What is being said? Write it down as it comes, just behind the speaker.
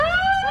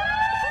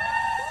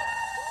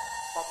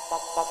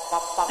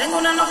Tengo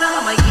una nota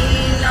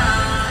jamaiquina,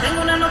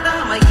 tengo una nota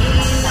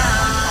jamaiquina.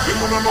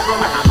 Tengo una nota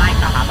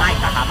jamaica.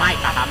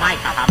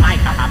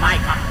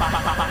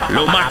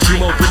 Lo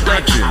Máximo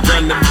Production,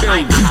 done the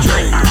building.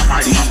 DJ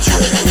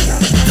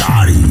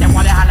Dari. Te voy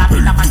a dejar la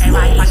pista pa' que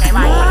baile,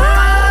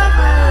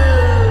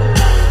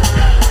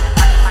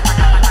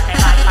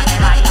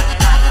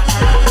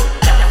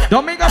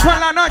 Domingo por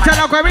la noche,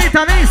 la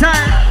cuevita dice.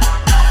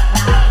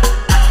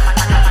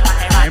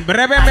 En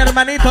breve mi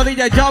hermanito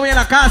DJ Joey en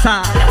la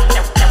casa.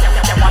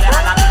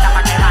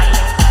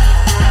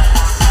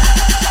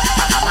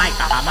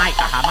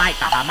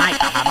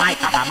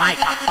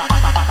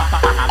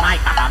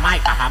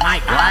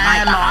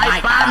 Bueno,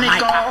 hay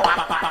pánico.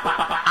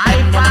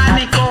 Hay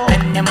pánico.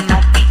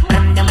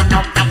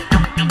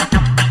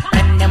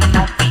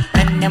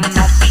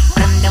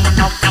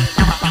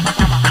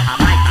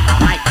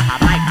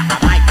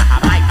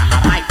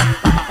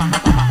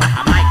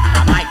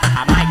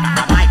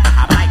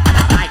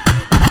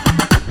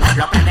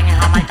 Lo prenden en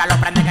Jamaica, lo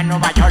prenden en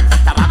Nueva York.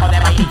 Tabaco de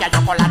vainilla,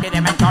 chocolate y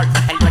de mentol.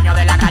 El dueño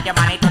de la calle,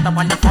 manito, todo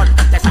por default.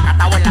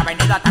 Desacatado en la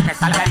avenida hasta que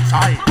salga el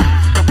sol.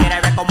 Tú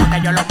quieres ver cómo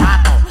que yo lo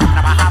mato.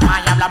 Trabaja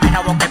más y habla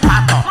menos boca de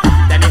pato.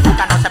 De mi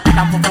juca no se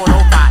pegan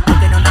fufurufa. Tú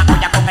tienes una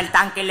olla con el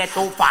tanque y le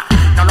tufa.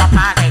 No lo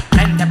apagues,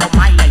 prende por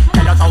Miley.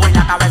 De los ojos y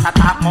la cabeza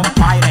está on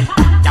fire.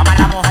 Llama a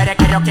las mujeres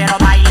que yo quiero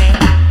baile.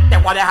 Te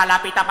voy a dejar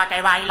la pista pa'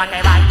 que baile, pa'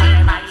 que baile, pa'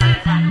 que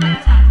baile.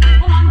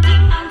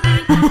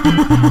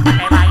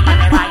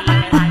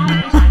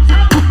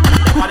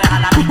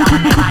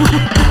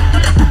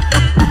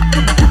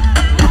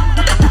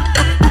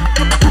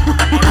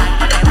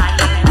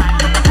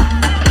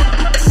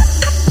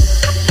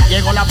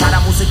 Llegó la para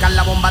musical,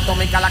 la bomba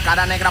atómica, la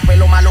cara negra,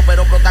 pelo malo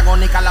pero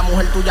protagónica. La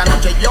mujer tuya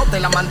anoche yo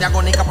te la mandé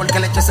agónica porque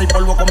le eché 6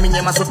 polvo con mi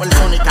ñema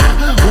supersónica.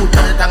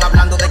 Ustedes están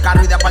hablando de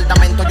carro y de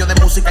apartamento, yo de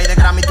música y de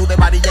Grammy, tú de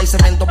varilla y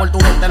cemento. Por tu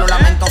gente lo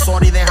lamento,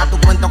 sorry, deja tu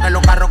cuento que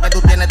los carros que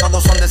tú tienes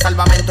todos son de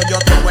salvamento. Yo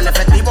tengo el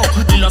efectivo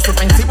y los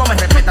ofensivos me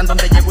respetan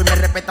donde llego y me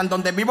respetan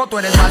donde vivo. Tú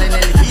eres mala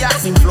energía,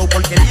 sin flow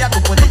porquería. Tú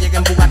puedes llegar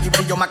en Bugatti,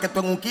 brillo más que tú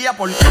en un Kia,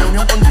 porque la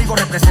unión contigo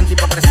representa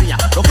hipocresía.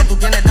 Lo que tú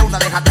tienes deuda,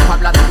 deja tu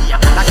habladuría.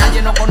 La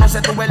calle no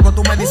conoce tu verbo,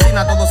 tu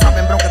medicina. Todos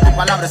saben, bro, que tu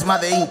palabra es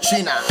made in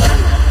China.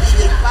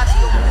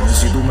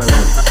 Si tú me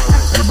ves,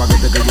 el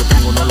paquete que yo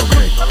tengo no lo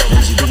crees.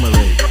 Si tú me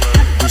ves,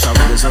 tú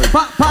sabes que soy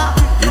Pa.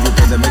 y de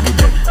ustedes me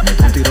quité. Me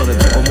un tiro de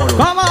tres como lo.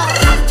 ¡Vamos!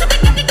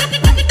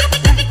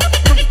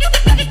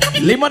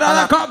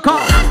 Limonada Coco.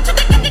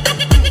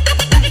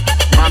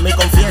 Mami,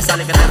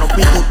 confiésale que te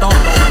rompí tu todo.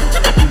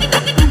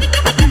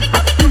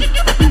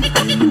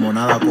 Y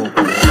limonada coco.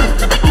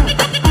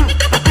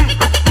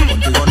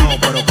 Contigo no,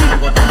 pero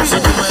contigo también. Si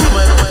tú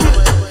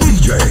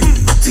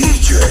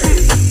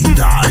DJ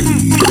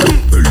Dari.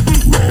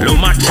 Lo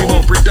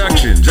Máximo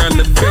Production,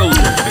 done the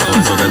building. Todo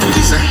eso que tú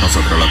dices,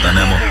 nosotros lo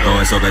tenemos.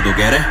 Todo eso que tú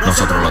quieres,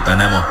 nosotros lo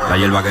tenemos. La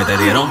hierba que te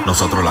dieron,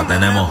 nosotros la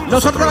tenemos.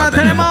 Nosotros la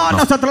tenemos,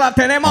 nosotros la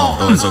tenemos.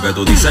 Todo eso que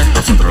tú dices,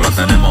 nosotros lo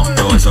tenemos.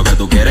 Todo eso que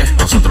tú quieres,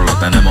 nosotros lo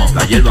tenemos.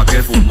 La hierba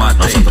que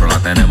fumaste, nosotros la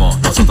tenemos.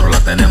 Nosotros la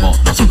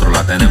tenemos, nosotros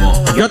la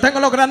tenemos. Yo tengo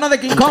los granos de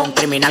King Kong. Un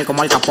criminal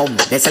como el Capón.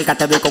 De cerca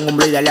te doy con un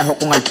blue y de lejos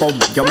con el pom.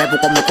 Yo me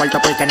busco mi cuarto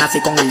porque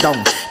nací con el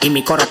don. Y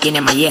mi coro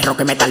tiene más hierro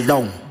que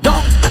metaldón.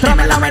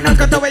 Tráeme la menor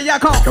que tu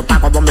bellaco. Yo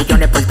pago 2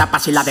 millones por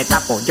tapas y la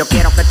destapo. Yo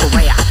quiero que tú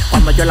veas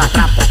cuando yo la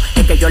atrapo.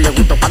 Es que yo le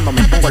gusto cuando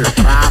me pongo los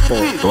trapos.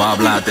 Tú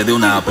hablaste de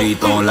una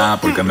pistola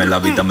porque me la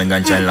vista me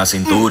engancha en la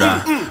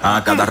cintura.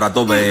 A cada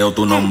rato veo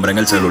tu nombre en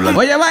el celular.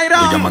 Oye,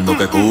 Byron. Estoy llamando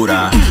que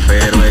cura,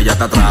 pero ella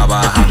está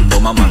trabajando,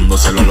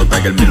 mamándoselo a los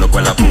Tiger, mi loco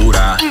es la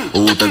pura.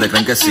 Ustedes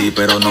creen que sí,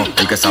 pero no.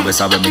 El que sabe,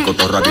 sabe, mi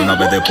cotorra de una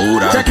vez de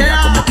pura.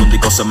 Chequea. Como que un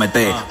disco se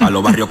mete a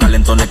los barrios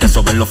calentones que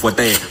soben los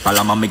fuetes. Pa'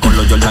 la mami con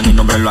los Jordan y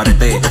nombre lo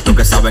arete. Lo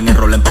que saben es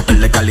rol en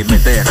papel de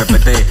calimete.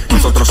 Repete,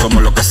 nosotros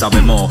somos los que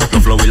sabemos.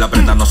 Los flow y la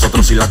prenda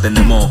nosotros sí la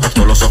tenemos.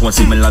 Todos los ojos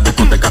encima en la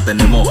discoteca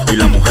tenemos. Y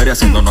las mujeres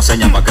haciéndonos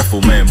señas pa' que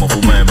fumemos,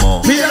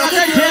 fumemos. Pide lo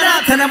que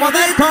quiera, tenemos de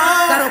todo.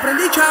 Claro,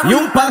 prendí chavo. Y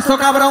un paso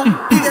cabrón.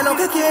 Pide lo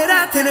que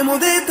quiera, tenemos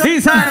de todo.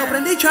 Dice. Claro,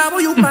 prendí chavo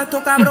y un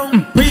pasto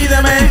cabrón.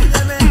 Pídeme.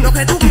 Lo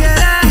que tú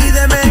quieras,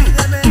 pídeme.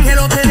 Que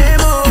lo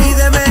tenemos.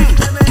 Pídeme.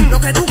 Lo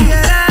que tú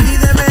quieras,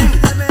 pídeme.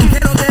 Que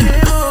lo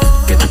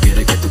tenemos. Que tú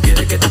quieres, que tú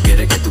quieres, que tú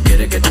quieres, que tú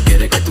quieres, que tú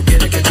quieres, que tú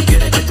quieres, que tú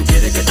quieres, que tú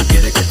quieres, que tú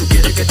quieres, que tú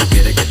quieres, que tú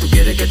quieres, que tú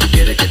quieres, que tú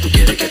quieres, que tú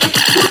quieres, que tú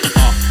quieres.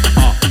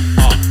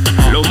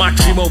 Lo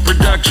Máximo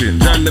Production,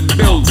 done the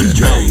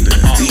building.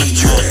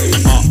 DJ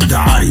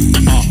Dari.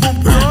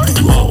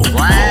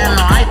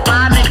 Bueno, hay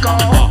pánico.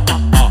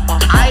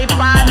 Hay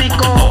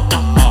pánico.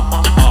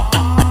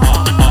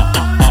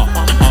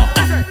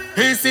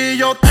 Y si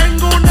yo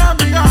tengo una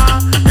amiga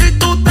y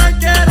tú te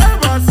quieres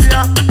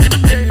vaciar,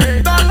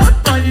 dale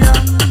pa' allá,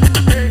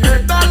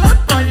 dale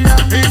pa' allá.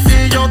 Y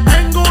si yo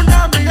tengo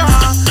una amiga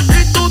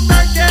y tú te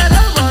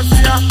quieres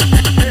vaciar,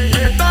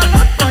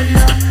 dale pa'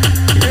 allá,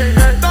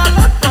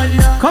 dale pa'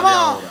 allá.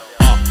 ¿Cómo?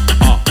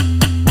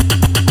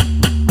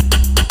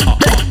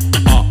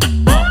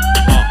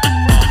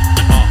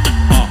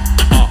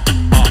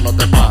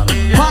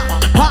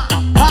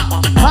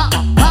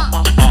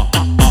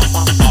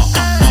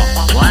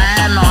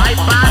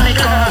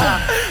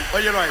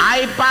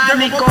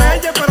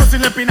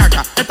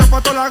 espinaca. Esto es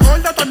pa' toda la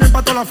gorda, también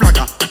pa' toda la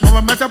flaca.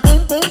 Muéveme ese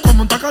pum pum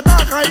como un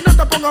taca-taca y no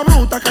te pongas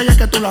bruta, que ahí es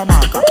que tú la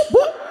macas.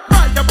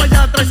 Vaya pa'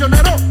 allá,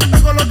 traicionero.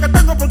 Tengo lo que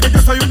tengo porque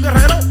yo soy un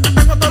guerrero.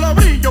 Tengo todos los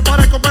brillos,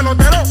 parezco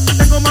pelotero.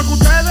 Tengo más que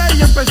ustedes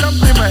y empezan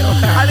primero.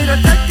 Al ir a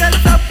cheque,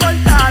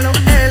 soportalo.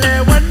 Él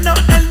es bueno,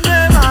 él no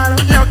es malo.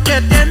 Lo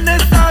que tiene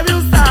sabe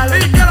usarlo.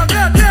 ¿Y qué lo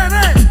que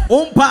tiene?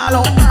 Un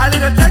palo. Al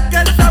ir a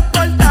cheque,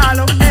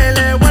 soportalo. Él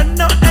es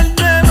bueno, él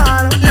no es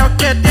malo. Lo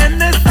que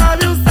tiene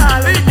sabe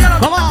usarlo. ¿Y qué lo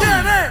que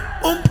tiene?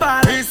 Un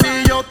palo. Y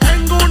si yo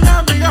tengo una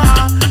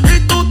amiga y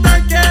tú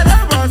te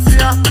quieres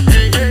vaciar,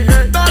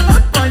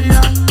 dale pa'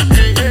 allá,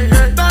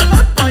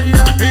 dale pa'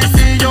 allá. Y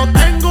si yo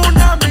tengo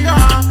una amiga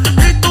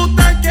y tú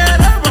te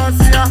quieres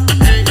vaciar,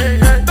 dale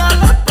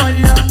pa'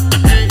 allá, dale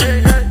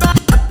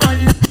pa'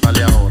 allá.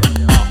 Dale ahora.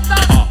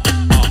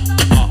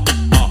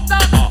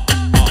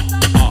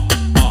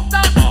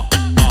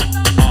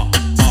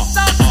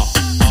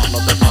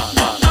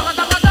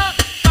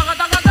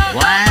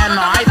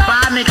 Bueno, hay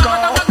pánico.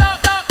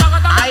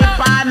 Hay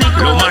pánico.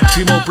 Lo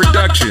Máximo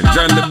Productions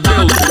on the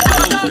building.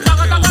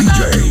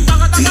 DJ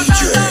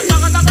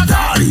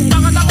Daddy,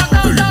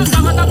 el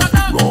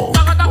duro.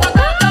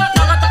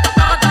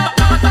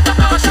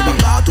 Si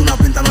mandaste una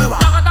pinta nueva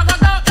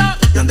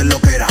y andes lo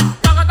que era,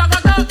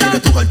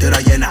 tienes tu cartera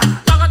llena.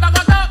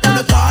 No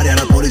le pares a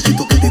la policía,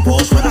 tu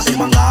tipo suena. Si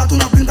mandaste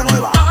una pinta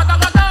nueva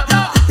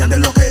y andes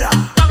lo que era,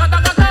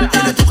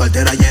 tienes tu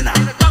cartera llena.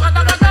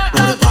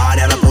 No le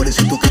pares a la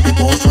policía, tu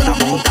tipo suena.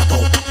 Monta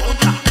todo,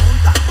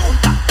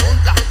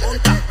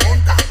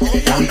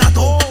 monta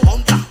todo.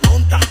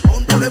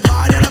 No le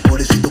pares a la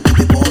policía, tu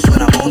tipo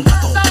suena. Monta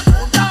todo.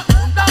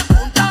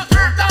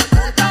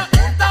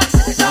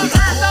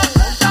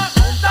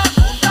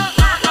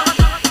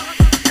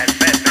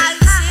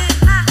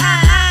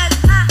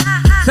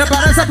 Se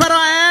parece pero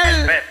a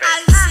él.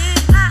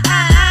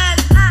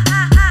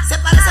 Se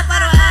parece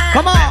pero a él.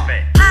 ¿Cómo?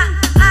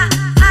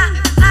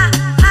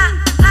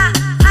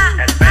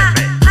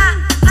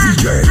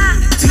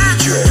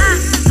 DJ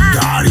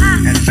Daddy,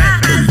 el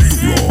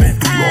duro.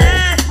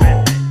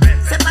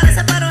 Se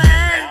parece pero a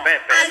él.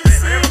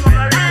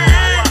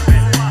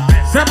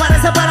 Se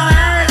parece pero a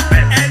él.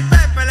 El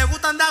Pepe le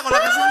gusta andar con la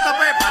que suelta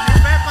Pepa. Ni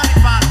Pepa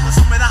ni palo.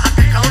 Eso me da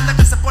jaqueca. ¿Dónde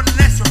que se pone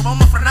necio?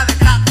 Vamos a frenar de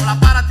caco. La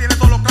para tiene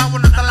todos los clavos,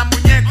 no están las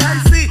muñecas.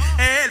 Ay, sí,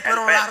 es él,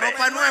 pero la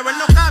ropa es nueva. Él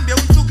no cambia.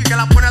 Un chuki que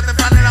la pone a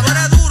franela. Tú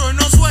eres duro y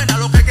no suena.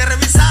 Lo que hay que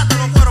revisarte.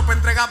 Los cueros para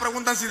entregar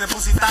preguntan si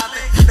depositaste.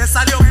 Te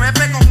salió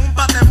Pepe con un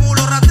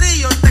patemulo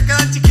rastrillo. Y te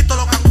quedan chiquitos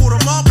los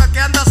canguros. Moca que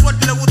anda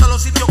suelto y le gustan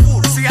los sitios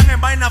oscuros. Sigan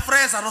en vaina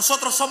fresa.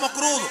 Nosotros somos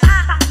crudos.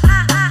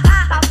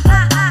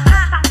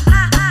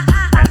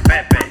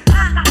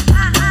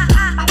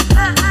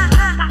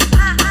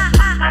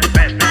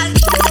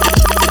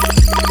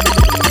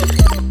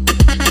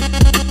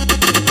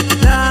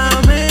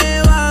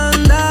 Dame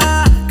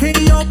banda, que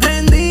yo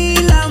prendí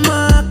la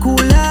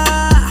mácula,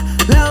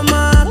 la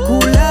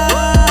mácula.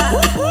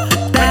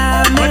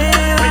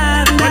 Dame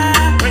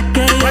banda,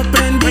 que yo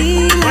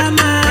prendí la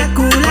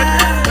mácula,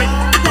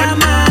 la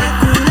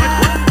mácula.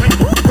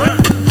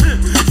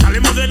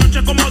 Salimos de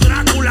noche como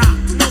Drácula.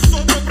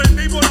 Nosotros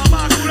prendimos la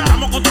mácula.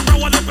 Estamos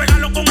acostumbrados a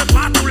despegarlo con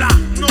espátula.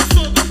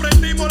 Nosotros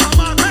prendimos la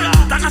mácula.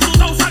 Están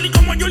asustados, salí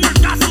como yo en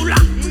el cápsula.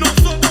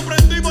 Nosotros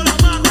prendimos la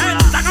mácula.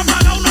 Están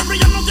apagados, los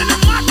brillos no tienen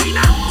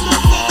máquina.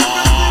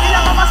 Y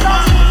la mamá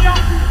son mío,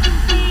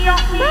 mío,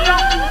 mío.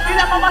 Y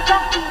la mamá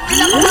son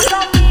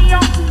mío,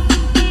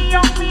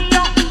 mío,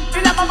 mío.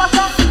 Y la mamá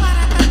son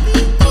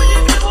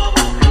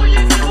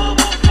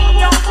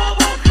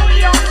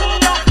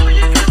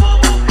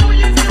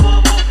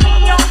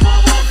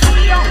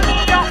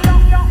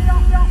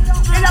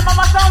y la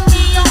mamá son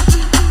mío,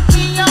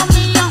 mío,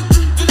 mío.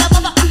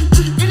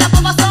 Y la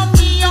mamá son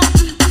mío.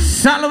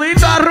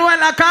 Saludito a Ru en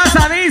la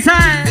casa, dice.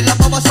 Y los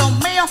bobos son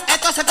míos,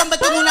 esto se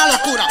convirtió en una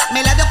locura.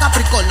 Me la dio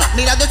Capricornio,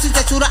 mirando sin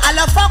censura a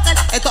los Fokker.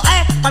 Esto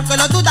es, porque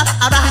lo dudas,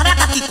 ahora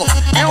jaracatico.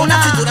 Es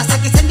una figura, se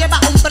quisieron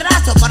llevar un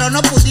brazo, pero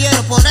no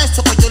pudieron, por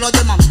eso que yo lo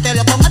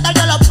desmantelo. Con esto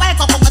yo lo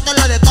pesco, con esto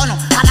lo detono.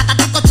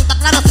 Jaracatico, tú estás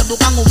claro, se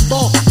buscan un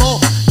bobo.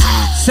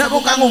 Se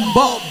buscan un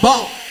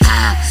bobo.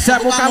 Se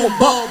buscan un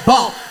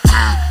bobo.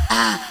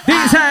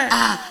 Dice.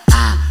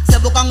 Se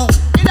buscan un.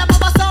 Y las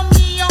bobas son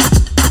míos,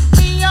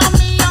 mío,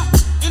 mío.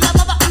 Y las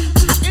bobas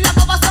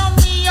son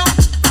míos,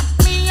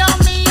 mío,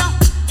 mío.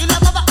 Y las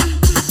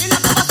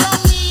bobas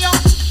son míos,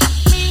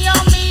 mío,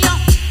 mío.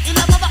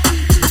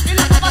 Y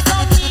las bobas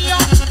son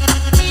míos,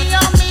 mío,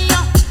 mío.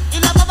 Y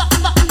las bobas.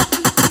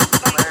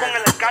 Con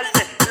el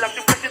alcalde, el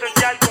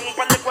antipresidencial, con un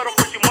par de cueros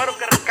por si muero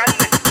que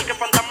rescalde. Y que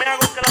fantamea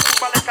con que la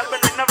tumba le calve,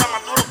 no hay nada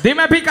más duro.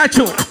 Dime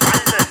Pikachu.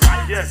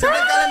 Se me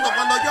calento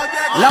cuando yo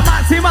llego. La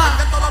máxima.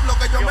 Que todos los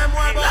bloques yo me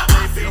muevo.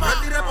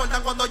 Los y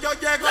reportan cuando yo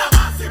llego.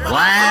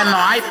 Bueno,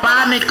 hay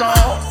pánico.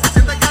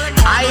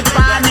 Hay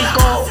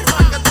pánico.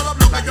 Que todos los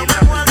bloques yo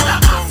me muevo.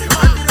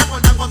 Los y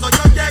reportan cuando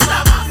yo llego.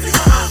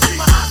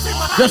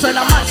 Yo soy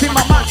la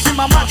máxima,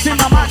 máxima, máxima,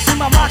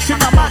 máxima,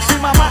 máxima,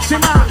 máxima,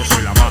 máxima. Yo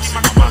soy la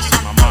máxima,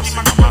 máxima,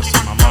 máxima,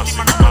 máxima,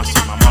 máxima,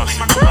 máxima, máxima,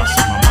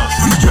 máxima,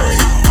 máxima.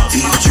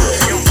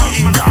 DJ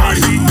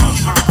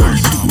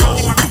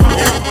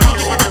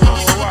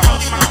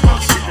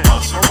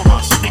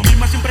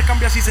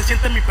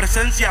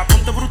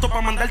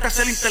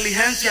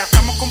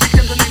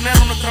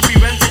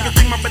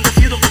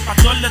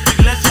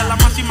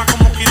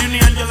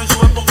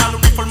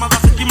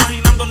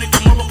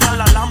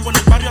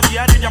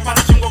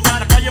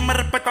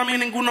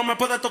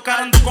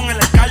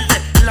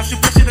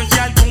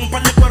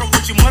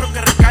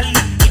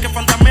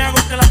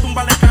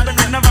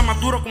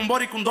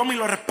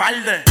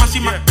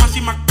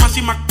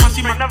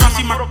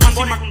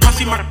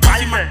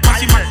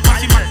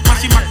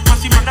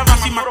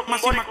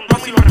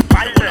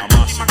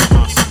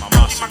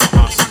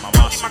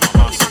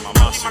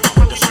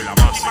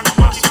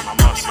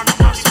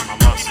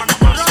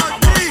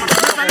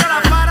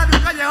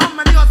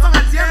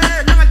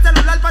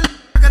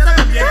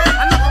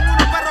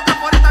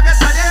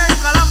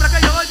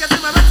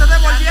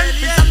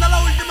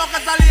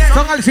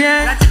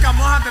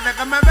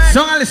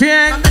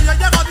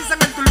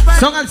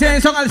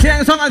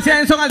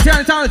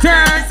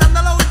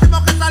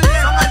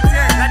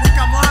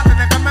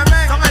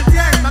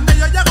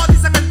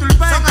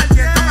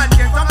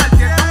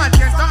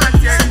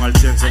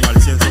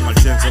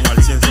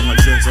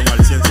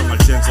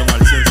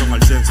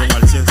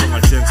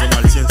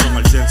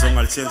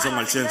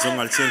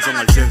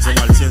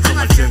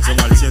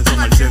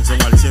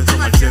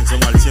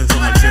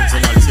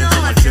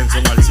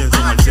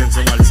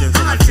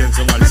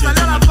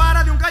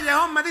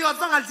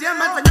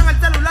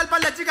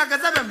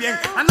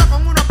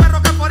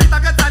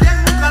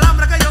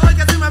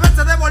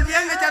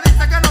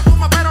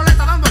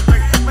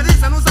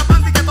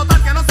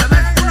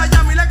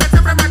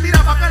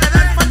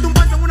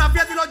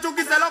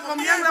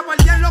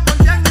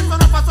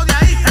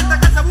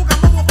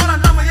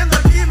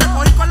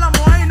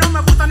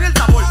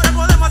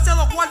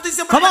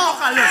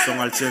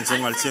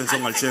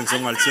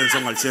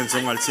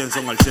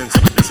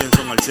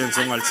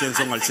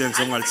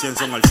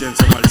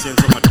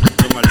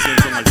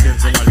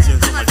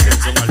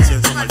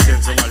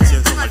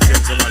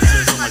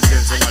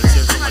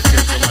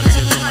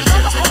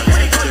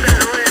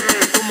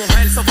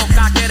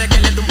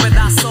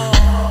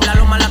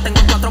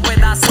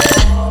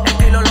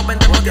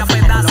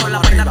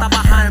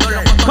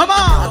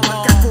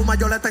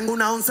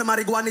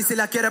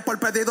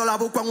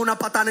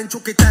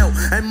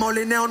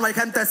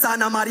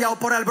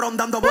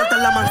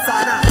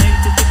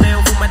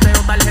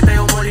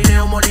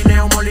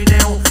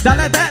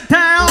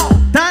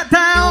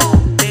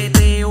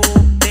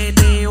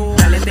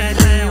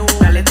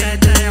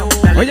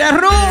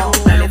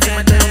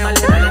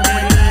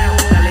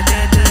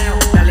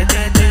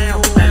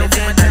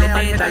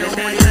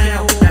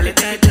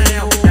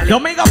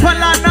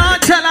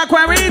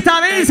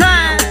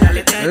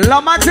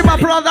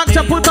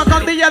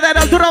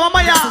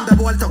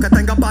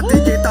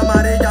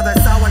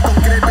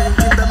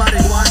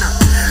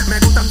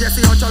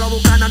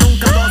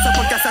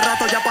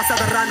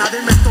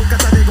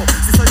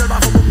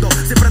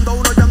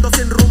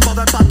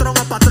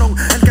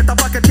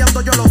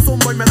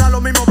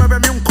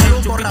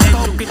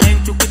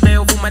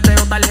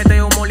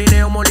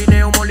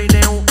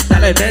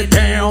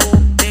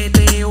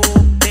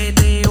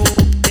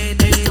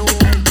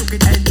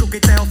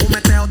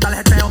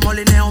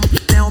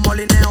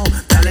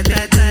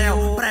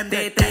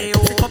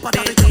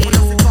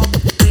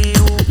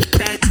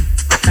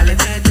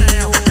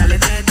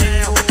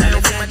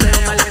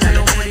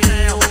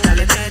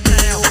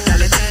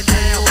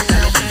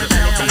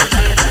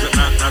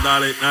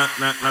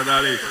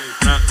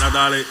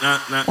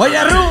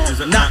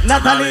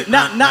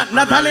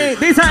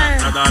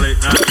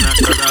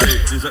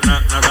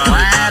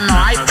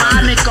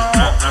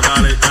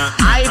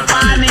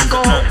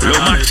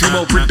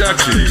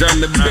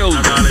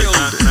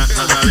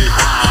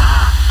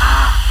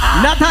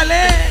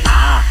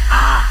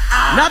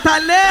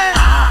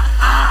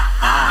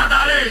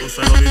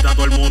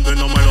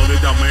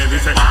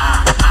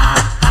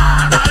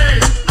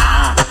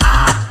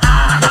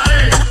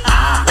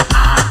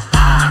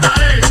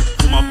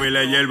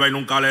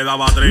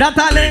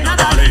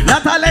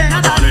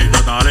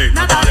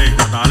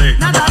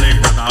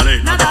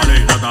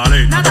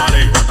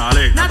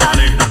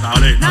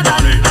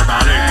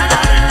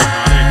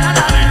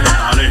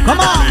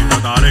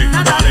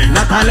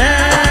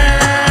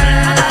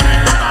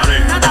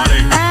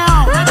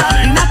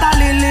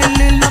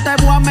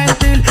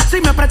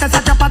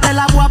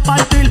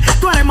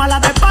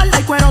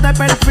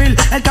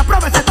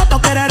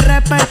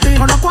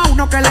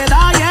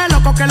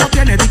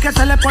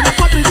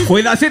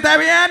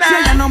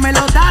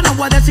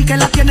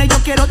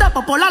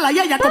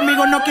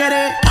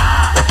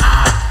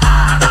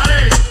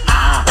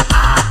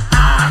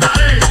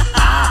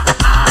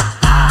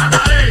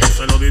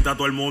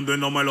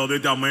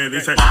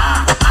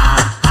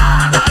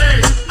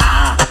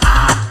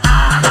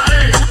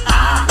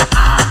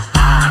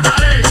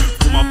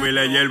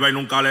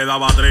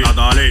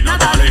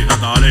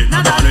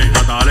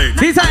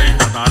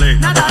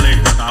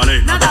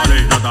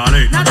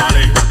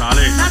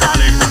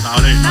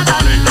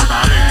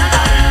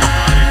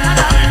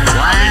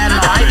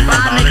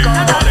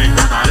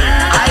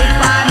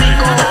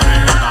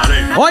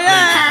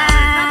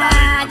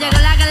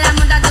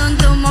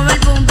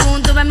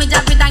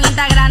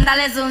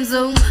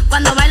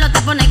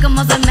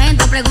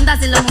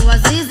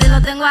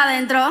tengo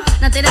adentro.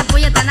 No tires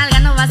puya, esta nalga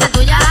no va a ser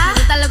tuya. Si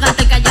tú estás loca,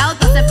 estoy callado,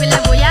 tú se pile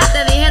bulla.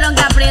 Te dijeron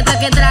que aprieto,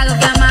 que trago,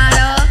 que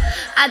amaro.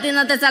 A ti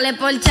no te sale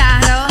por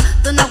charro.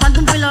 Tú no aguantas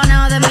un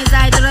piloneo de mi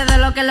side. Tú eres de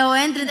lo que lo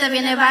entra y te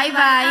viene bye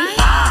bye.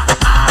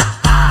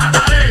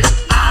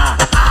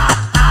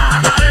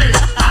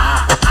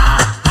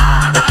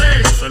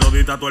 Se lo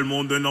diste a todo el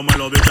mundo y no me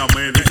lo diste a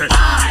mí. Dice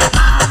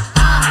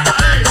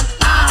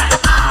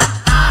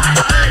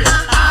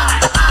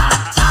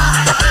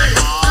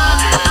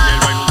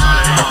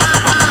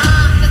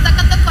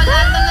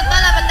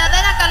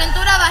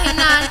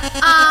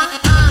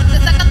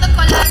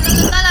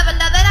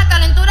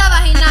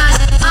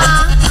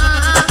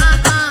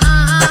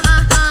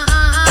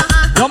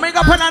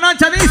Domingo por la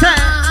noche dice.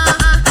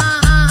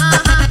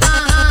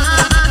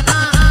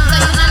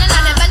 Soy una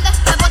nena rebelde,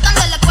 me botan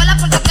de la escuela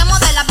porque quemo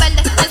de la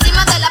verde.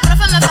 Encima de la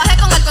profe me bajé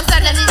con el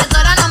concert. La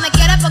directora no me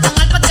quiere porque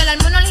con el porque la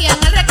almuerzo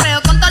en el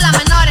recreo con todas las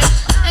menores.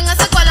 En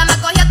esa escuela me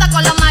cogí hasta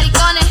con los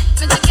maricones.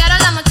 Me chequearon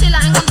la mochila,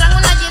 encontraron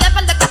una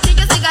girepa de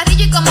cuchillo,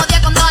 cigarrillo y como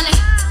 10 condones.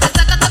 Te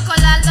saca tu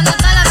colar, donde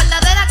está la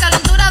verdadera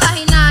calentura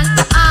vaginal.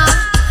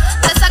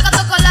 Te saca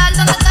tu colar,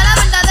 donde está la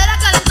verdadera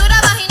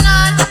calentura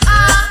vaginal.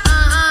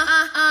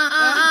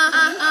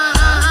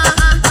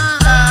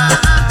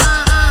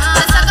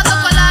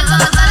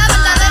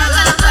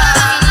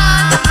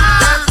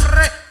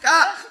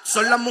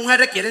 Son las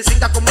mujeres, quieren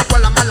cita conmigo a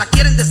la mala,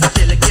 quieren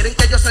deshacerle, quieren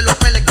que yo se los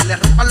pele, que le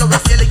rompan los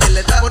brasieles y que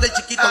le dé por el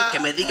chiquito, que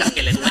me digan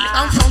que le duele.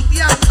 Están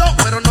fronteando,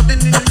 pero no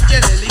tienen ni un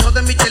chele, el hijo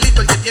de Michelito,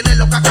 el que tiene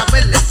los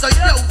cacabeles. Soy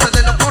yo,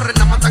 ustedes no corren,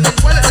 la matan en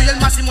cuela. Soy el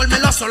máximo, el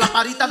meloso, la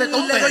parita de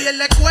todo. Le doy en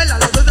la escuela,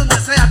 le doy donde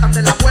sea, tan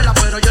de la abuela,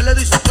 pero yo le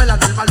doy su pela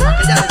normal para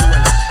que ella le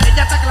duela.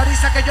 Ella está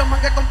clariza que yo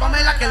mangué con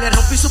Pamela, que le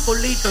rompí su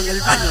culito en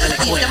el baño de la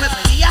escuela. Ella me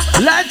pedía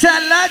leche.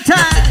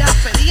 Ella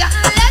pedía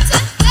Leche,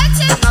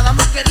 leche. nada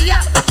más quería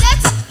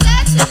Leche,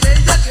 leche.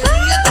 ella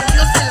quería